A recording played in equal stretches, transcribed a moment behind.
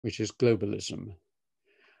which is globalism,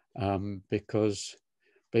 because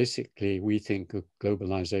basically we think of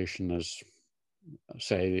globalization as,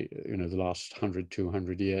 say, the last 100,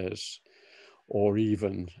 200 years, or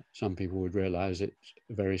even some people would realize it's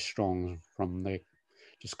very strong from the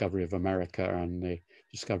discovery of America and the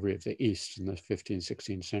discovery of the East in the 15th,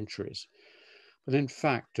 16th centuries. But in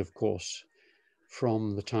fact, of course,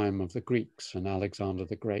 from the time of the Greeks and Alexander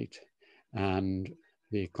the Great and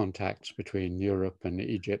the contacts between Europe and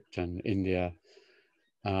Egypt and India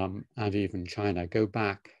and even China go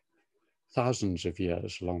back thousands of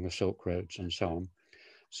years along the Silk Roads and so on.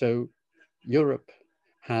 So Europe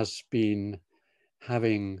has been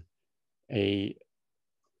having a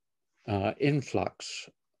influx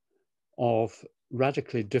of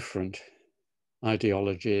radically different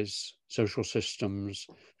ideologies, social systems,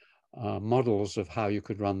 models of how you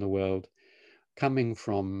could run the world, coming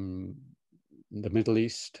from the Middle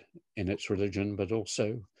East in its religion, but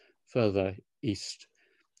also further east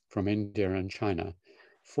from India and China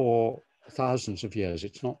for thousands of years.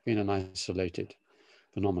 It's not been an isolated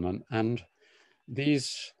phenomenon. And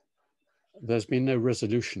there's been no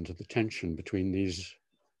resolution to the tension between these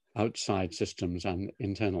outside systems and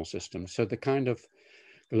internal systems. So the kind of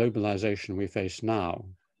globalization we face now,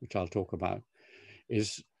 which I'll talk about,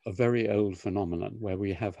 is a very old phenomenon where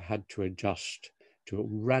we have had to adjust to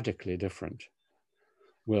radically different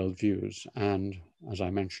worldviews. And as I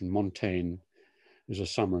mentioned, Montaigne is a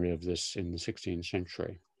summary of this in the 16th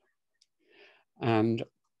century. And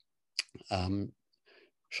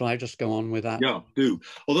shall I just go on with that? Yeah, do.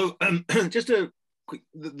 Although, just a quick,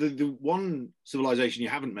 the one civilization you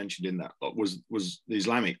haven't mentioned in that lot was the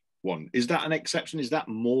Islamic one. Is that an exception? Is that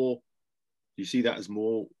more, do you see that as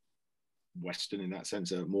more Western in that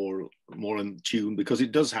sense, more in tune? Because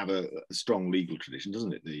it does have a strong legal tradition,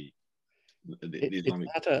 doesn't it? The Islamic.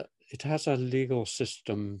 It has a legal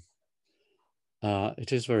system.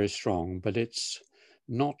 It is very strong, but it's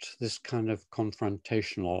not this kind of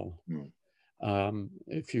confrontational.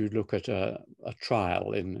 If you look at a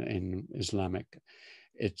trial in Islamic,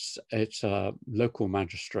 it's a local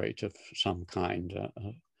magistrate of some kind,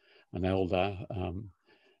 an elder,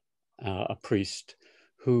 a priest,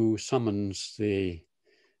 who summons the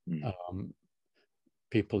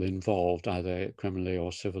people involved, either criminally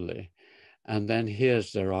or civilly, and then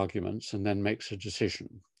hears their arguments and then makes a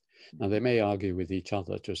decision. Now, they may argue with each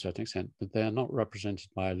other to a certain extent, but they are not represented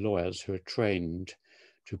by lawyers who are trained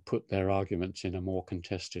to put their arguments in a more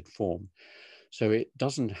contested form. So it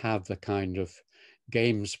doesn't have the kind of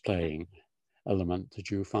games playing element that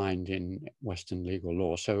you find in Western legal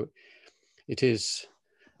law. So it is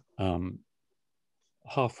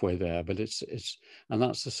halfway there, but and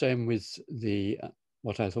that's the same with the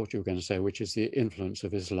what I thought you were going to say, which is the influence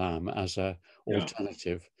of Islam as an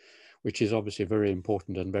alternative, which is obviously very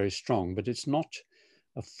important and very strong, but it's not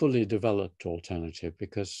a fully developed alternative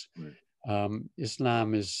because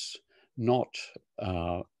Islam is not,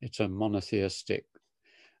 it's a monotheistic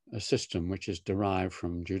system which is derived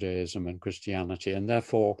from Judaism and Christianity, and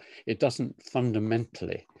therefore it doesn't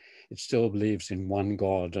fundamentally, it still believes in one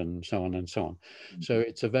God and so on and so on. So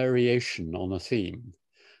it's a variation on a theme,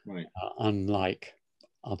 unlike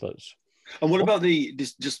others. And what about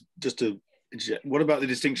what about the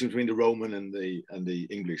distinction between the Roman and the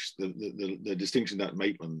English? The distinction that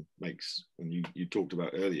Maitland makes, and you talked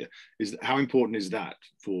about earlier, is how important is that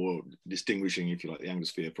for distinguishing, if you like, the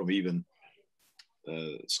Anglosphere from even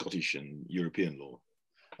Scottish and European law?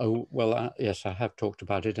 Oh, well, yes, I have talked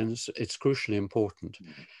about it, and it's crucially important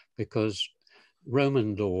because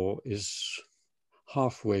Roman law is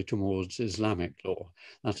halfway towards Islamic law.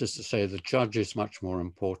 That is to say, the judge is much more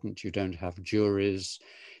important. You don't have juries.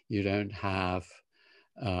 You don't have,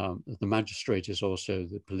 the magistrate is also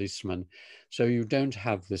the policeman. So you don't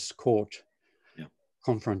have this court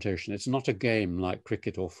confrontation. It's not a game like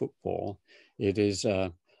cricket or football. It is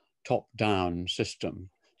a top-down system,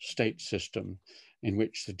 state system, in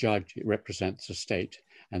which the judge represents the state,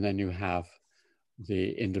 and then you have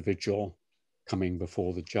the individual coming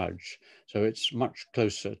before the judge. So it's much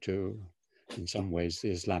closer to, in some ways,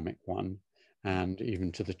 the Islamic one, and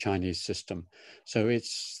even to the Chinese system. So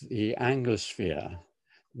it's the Anglosphere,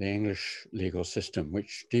 the English legal system,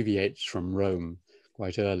 which deviates from Rome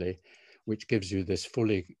quite early, which gives you this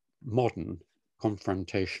fully modern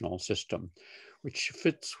confrontational system, which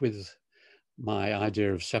fits with my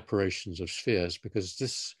idea of separations of spheres, because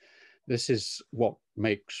this is what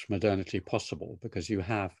makes modernity possible, because you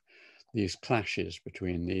have these clashes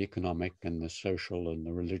between the economic and the social and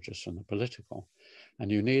the religious and the political.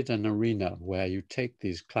 And you need an arena where you take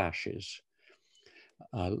these clashes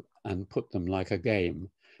and put them like a game,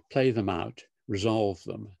 play them out, resolve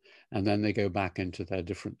them, and then they go back into their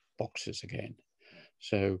different boxes again.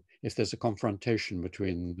 So if there's a confrontation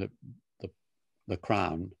between the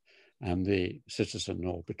crown and the citizen,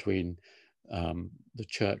 or between the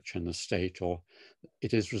church and the state, or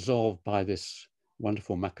it is resolved by this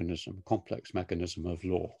wonderful mechanism, complex mechanism of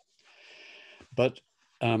law. But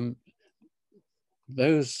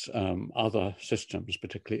those other systems,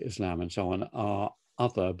 particularly Islam and so on, are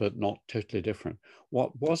other but not totally different.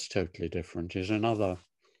 What was totally different is another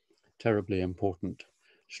terribly important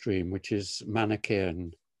stream, which is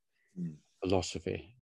Manichaean philosophy.